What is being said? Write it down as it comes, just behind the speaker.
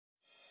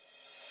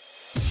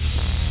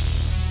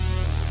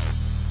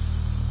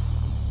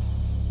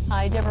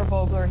Hi, Deborah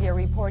Vogler here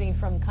reporting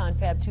from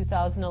ConFab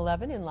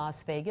 2011 in Las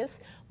Vegas.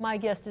 My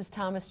guest is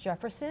Tom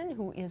Jefferson,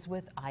 who is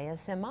with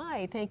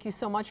ISMI. Thank you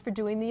so much for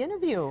doing the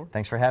interview.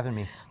 Thanks for having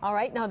me. All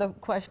right, now the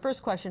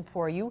first question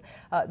for you.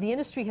 The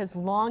industry has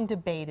long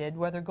debated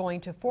whether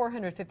going to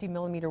 450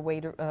 millimeter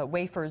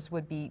wafers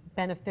would be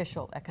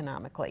beneficial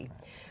economically.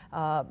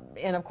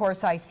 And of course,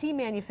 IC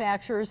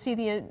manufacturers see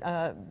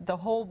the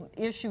whole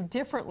issue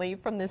differently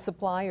from the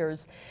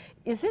suppliers.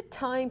 Is it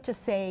time to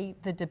say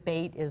the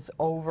debate is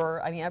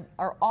over? I mean,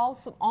 are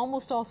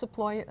almost all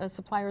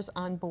suppliers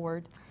on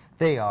board?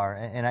 They are,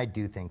 and I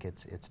do think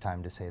it's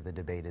time to say the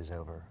debate is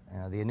over. You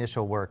know, the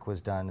initial work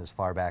was done as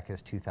far back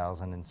as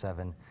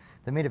 2007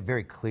 that made it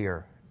very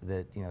clear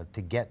that, you know,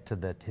 to get to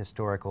the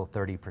historical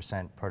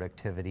 30%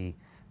 productivity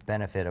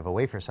benefit of a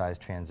wafer size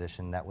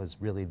transition, that was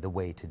really the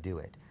way to do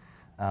it.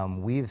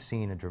 We've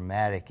seen a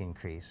dramatic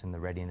increase in the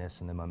readiness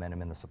and the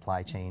momentum in the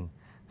supply chain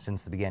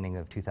since the beginning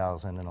of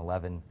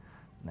 2011.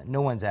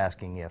 No one's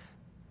asking if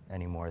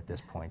anymore at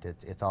this point.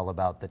 It's all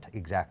about the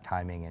exact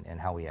timing and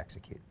how we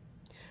execute.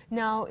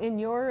 Now, in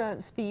your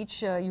speech,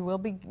 you will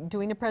be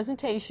doing a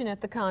presentation at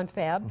the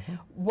ConFab.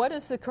 What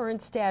is the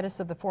current status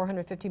of the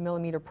 450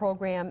 millimeter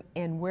program,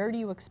 and where do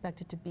you expect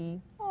it to be,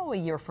 a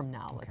year from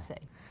now, let's say?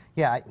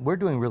 Yeah, we're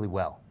doing really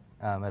well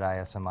at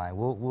ISMI.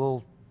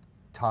 We'll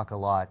talk a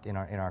lot in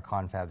our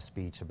ConFab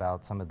speech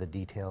about some of the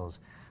details,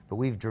 but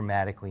we've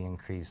dramatically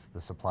increased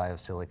the supply of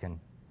silicon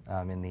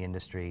in the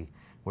industry.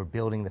 We're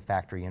building the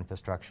factory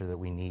infrastructure that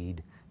we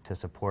need to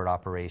support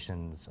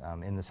operations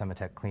in the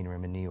Semitech clean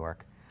room in New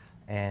York.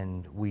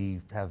 And we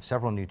have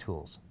several new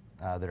tools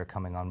that are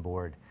coming on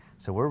board.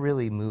 So we're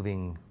really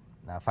moving,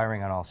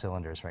 firing on all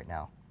cylinders right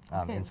now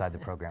inside the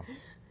program.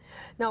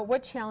 Now,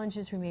 what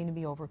challenges remain to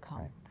be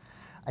overcome? Right.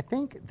 I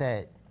think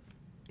that,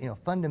 you know,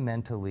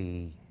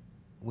 fundamentally,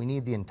 we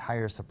need the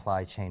entire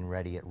supply chain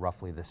ready at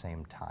roughly the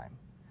same time.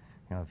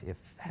 You know, if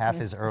half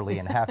is early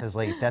and half is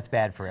late, that's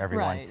bad for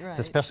everyone. Right. It's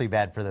especially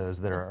bad for those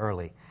that are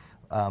early.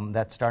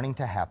 That's starting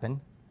to happen.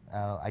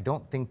 I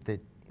don't think that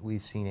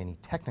we've seen any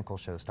technical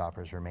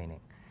showstoppers remaining.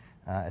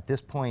 At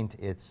this point,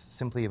 it's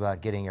simply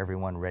about getting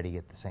everyone ready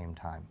at the same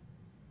time.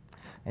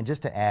 And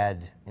just to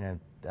add, you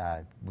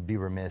know, would be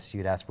remiss,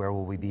 you'd ask where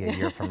will we be a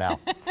year from now.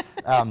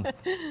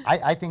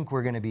 I think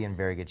we're going to be in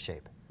very good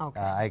shape. Okay.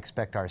 I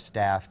expect our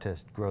staff to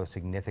grow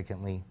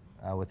significantly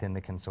within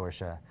the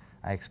consortia.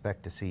 I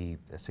expect to see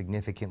a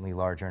significantly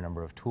larger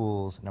number of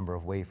tools, number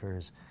of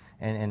wafers,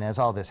 and as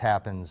all this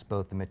happens,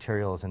 both the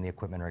materials and the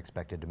equipment are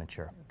expected to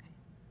mature. Okay.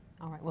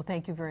 All right. Well,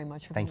 thank you very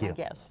much for being my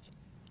guest.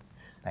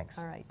 Thanks.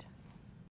 All right.